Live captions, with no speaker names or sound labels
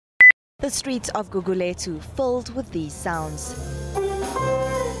The streets of Gugulethu filled with these sounds.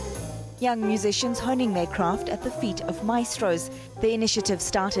 Young musicians honing their craft at the feet of maestros. The initiative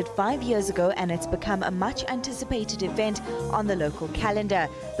started 5 years ago and it's become a much anticipated event on the local calendar.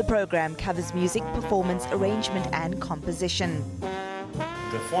 The program covers music, performance, arrangement and composition.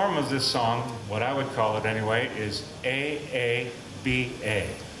 The form of this song, what I would call it anyway, is AABA.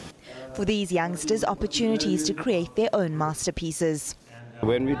 For these youngsters, opportunities to create their own masterpieces.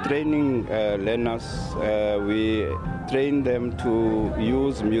 When we're training learners, we train them to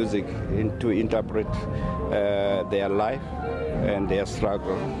use music to interpret their life and their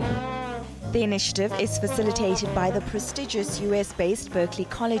struggle. The initiative is facilitated by the prestigious US-based Berklee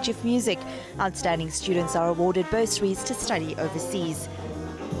College of Music. Outstanding students are awarded bursaries to study overseas.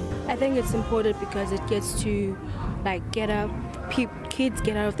 I think it's important because it gets to kids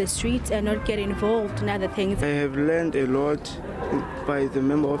get out of the streets and not get involved in other things. I have learned a lot by the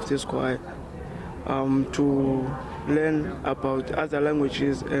member of this choir to learn about other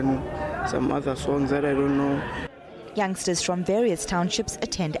languages and some other songs that I don't know. Youngsters from various townships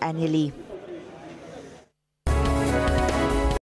attend annually.